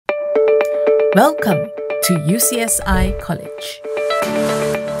Welcome to UCSI College,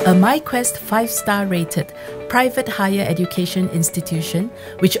 a MyQuest 5-star rated private higher education institution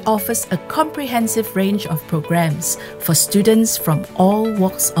which offers a comprehensive range of programs for students from all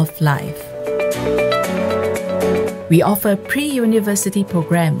walks of life. We offer pre-university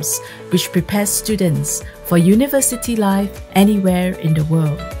programs which prepare students for university life anywhere in the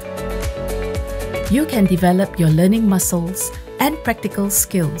world. You can develop your learning muscles and practical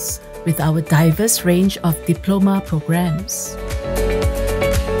skills with our diverse range of diploma programs.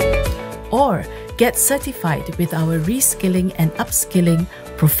 Or get certified with our reskilling and upskilling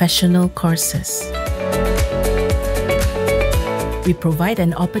professional courses. We provide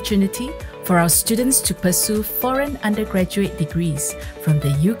an opportunity for our students to pursue foreign undergraduate degrees from the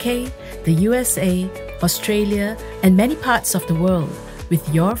UK, the USA, Australia, and many parts of the world with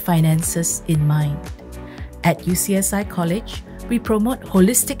your finances in mind. At UCSI College, we promote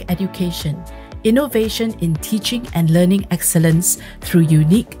holistic education, innovation in teaching and learning excellence through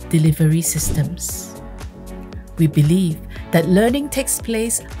unique delivery systems. We believe that learning takes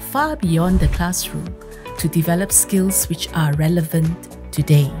place far beyond the classroom to develop skills which are relevant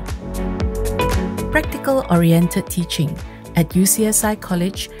today. Practical-oriented teaching at UCSI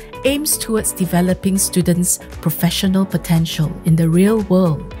College aims towards developing students' professional potential in the real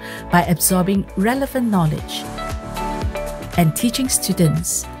world by absorbing relevant knowledge and teaching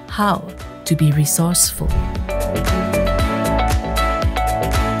students how to be resourceful.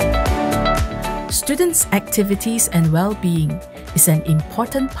 Students' activities and well-being is an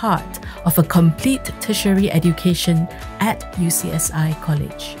important part of a complete tertiary education at UCSI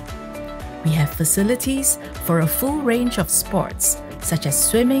College. We have facilities for a full range of sports such as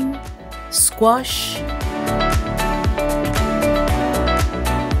swimming, squash,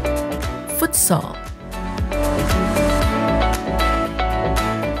 futsal,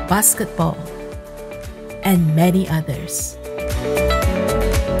 basketball, and many others.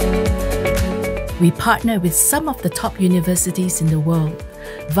 We partner with some of the top universities in the world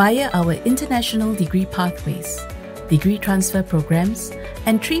via our international degree pathways, degree transfer programs,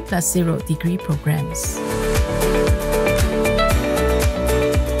 and 3+0 degree programs.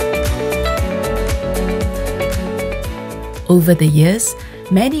 Over the years,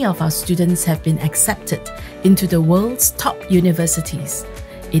 many of our students have been accepted into the world's top universities.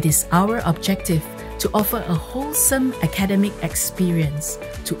 It is our objective to offer a wholesome academic experience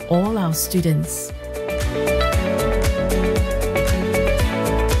to all our students.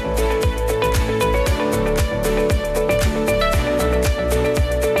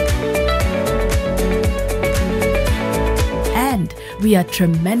 And we are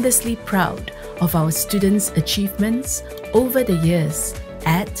tremendously proud of our students' achievements over the years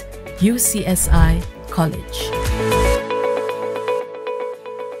at UCSI College.